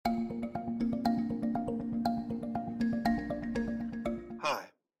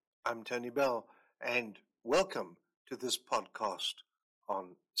I'm Tony Bell, and welcome to this podcast on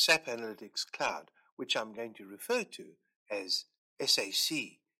SAP Analytics Cloud, which I'm going to refer to as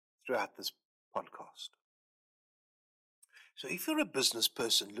SAC throughout this podcast. So if you're a business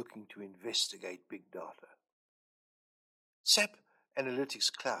person looking to investigate big data, SAP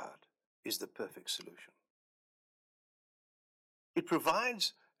Analytics Cloud is the perfect solution. It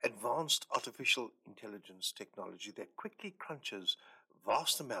provides advanced artificial intelligence technology that quickly crunches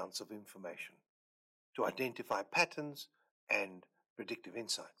vast amounts of information to identify patterns and predictive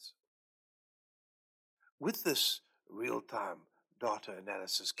insights. With this real-time data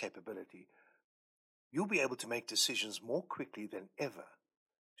analysis capability, you'll be able to make decisions more quickly than ever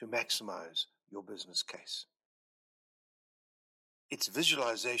to maximize your business case. Its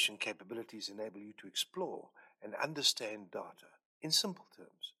visualization capabilities enable you to explore and understand data in simple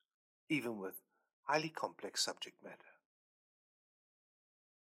terms, even with highly complex subject matter.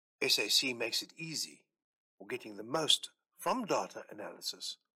 SAC makes it easy for getting the most from data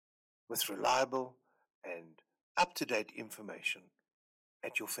analysis with reliable and up-to-date information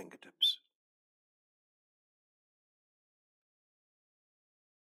at your fingertips.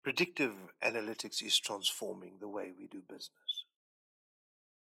 Predictive analytics is transforming the way we do business.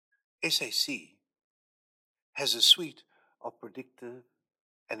 SAC has a suite of predictive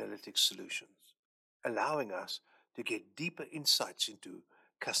analytics solutions, allowing us to get deeper insights into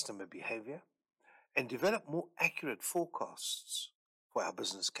customer behavior and develop more accurate forecasts for our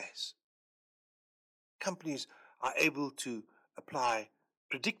business case. Companies are able to apply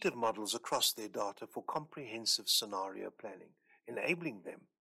predictive models across their data for comprehensive scenario planning, enabling them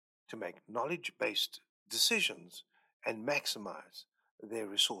to make knowledge-based decisions and maximize their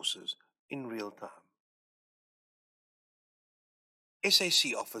resources in real time.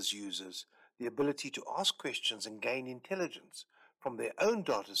 SAC offers users the ability to ask questions and gain intelligence from their own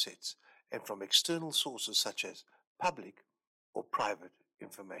data sets and from external sources such as public or private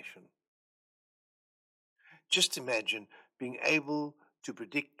information. Just imagine being able to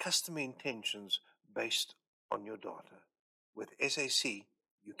predict customer intentions based on your data. With SAC,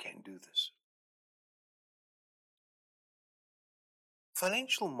 you can do this.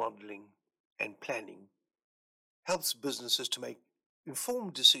 Financial modeling and planning helps businesses to make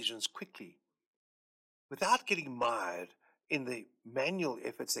informed decisions quickly without getting mired in the manual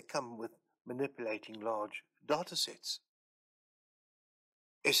efforts that come with manipulating large data sets.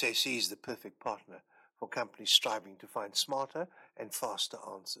 SAC is the perfect partner for companies striving to find smarter and faster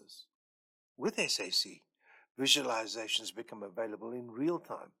answers. With SAC, visualizations become available in real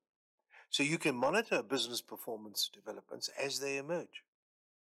time, so you can monitor business performance developments as they emerge.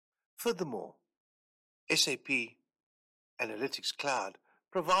 Furthermore, SAP Analytics Cloud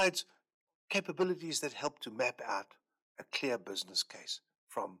provides capabilities that help to map out a clear business case,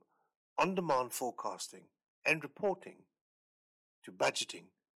 from on-demand forecasting and reporting to budgeting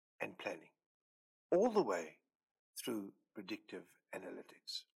and planning, all the way through predictive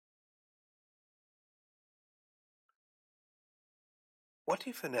analytics. What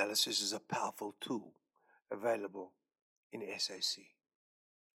if analysis is a powerful tool available in SAC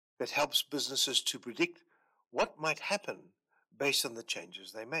that helps businesses to predict what might happen based on the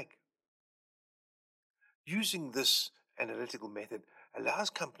changes they make? Using this analytical method allows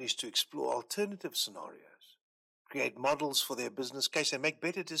companies to explore alternative scenarios, create models for their business case, and make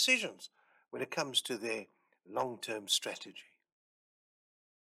better decisions when it comes to their long-term strategy.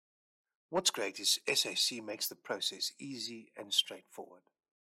 What's great is SAC makes the process easy and straightforward.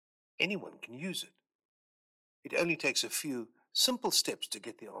 Anyone can use it. It only takes a few simple steps to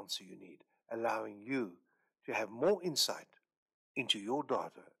get the answer you need, allowing you to have more insight into your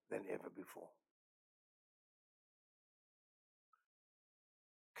data than ever before.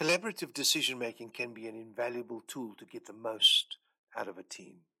 Collaborative decision-making can be an invaluable tool to get the most out of a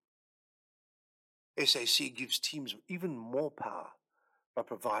team. SAC gives teams even more power by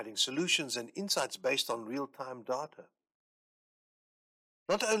providing solutions and insights based on real-time data.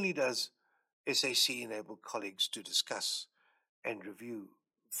 Not only does SAC enable colleagues to discuss and review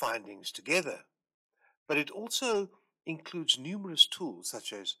findings together, but it also includes numerous tools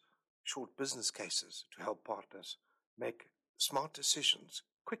such as short business cases to help partners make smart decisions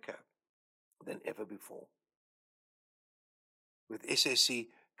quicker than ever before. With SAC,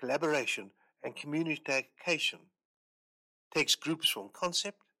 collaboration and communication takes groups from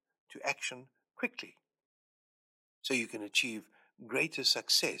concept to action quickly, so you can achieve greater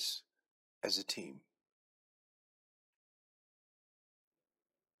success as a team.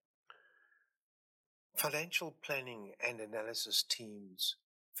 Financial planning and analysis teams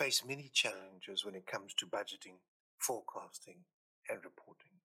face many challenges when it comes to budgeting, forecasting, and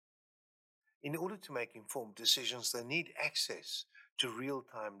reporting. In order to make informed decisions, they need access to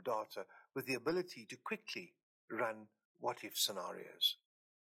real-time data with the ability to quickly run what-if scenarios.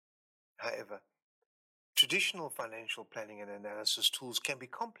 However, traditional financial planning and analysis tools can be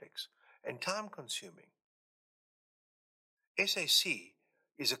complex and time-consuming. SAC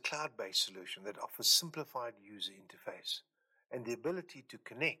is a cloud-based solution that offers simplified user interface and the ability to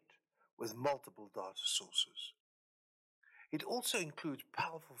connect with multiple data sources. It also includes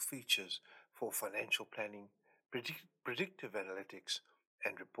powerful features for financial planning, predictive analytics,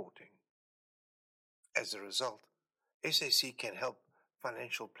 and reporting. As a result, SAC can help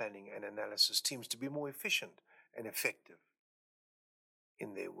financial planning and analysis teams to be more efficient and effective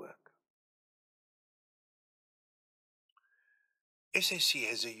in their work. SAC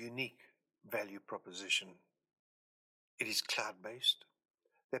has a unique value proposition. It is cloud-based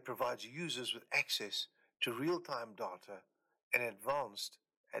that provides users with access to real-time data and advanced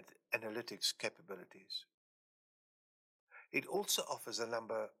analytics capabilities. It also offers a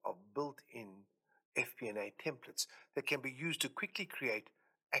number of built-in FP&A templates that can be used to quickly create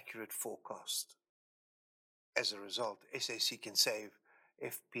accurate forecasts. As a result, SAC can save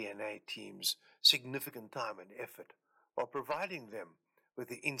FP&A teams significant time and effort while providing them with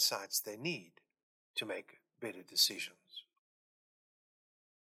the insights they need to make better decisions.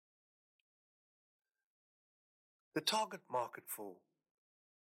 The target market for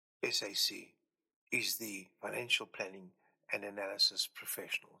SAC is the financial planning and analysis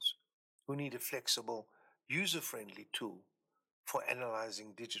professionals who need a flexible, user-friendly tool for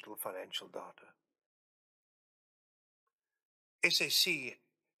analyzing digital financial data. SAC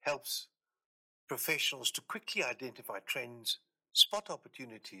helps professionals to quickly identify trends, spot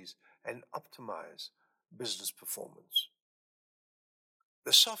opportunities, and optimize business performance.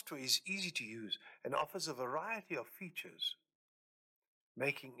 The software is easy to use and offers a variety of features,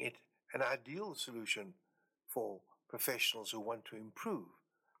 making it an ideal solution for professionals who want to improve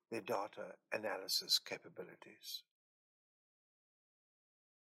their data analysis capabilities.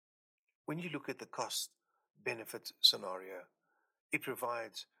 When you look at the cost-benefit scenario, it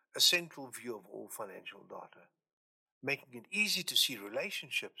provides a central view of all financial data, making it easy to see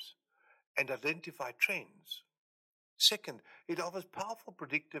relationships and identify trends. Second, it offers powerful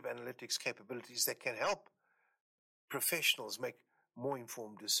predictive analytics capabilities that can help professionals make more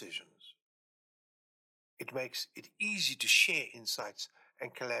informed decisions. It makes it easy to share insights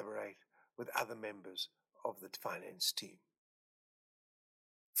and collaborate with other members of the finance team.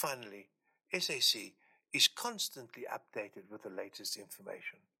 Finally, SAC is constantly updated with the latest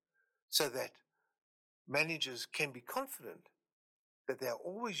information so that managers can be confident that they are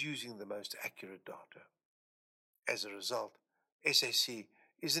always using the most accurate data. As a result, SAC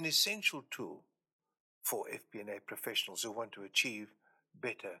is an essential tool for FP&A professionals who want to achieve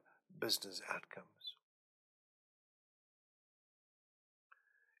better business outcomes.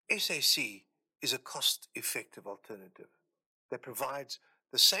 SAC is a cost-effective alternative that provides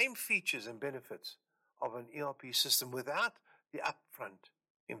the same features and benefits of an ERP system without the upfront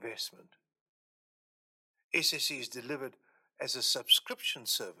investment. SAC is delivered as a subscription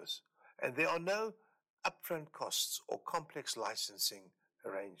service, and there are no upfront costs or complex licensing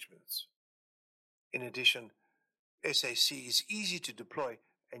arrangements. In addition, SAC is easy to deploy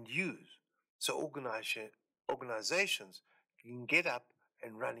and use, so organizations can get up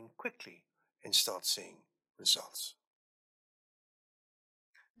and running quickly and start seeing results.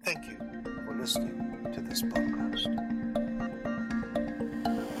 Thank you for listening to this podcast.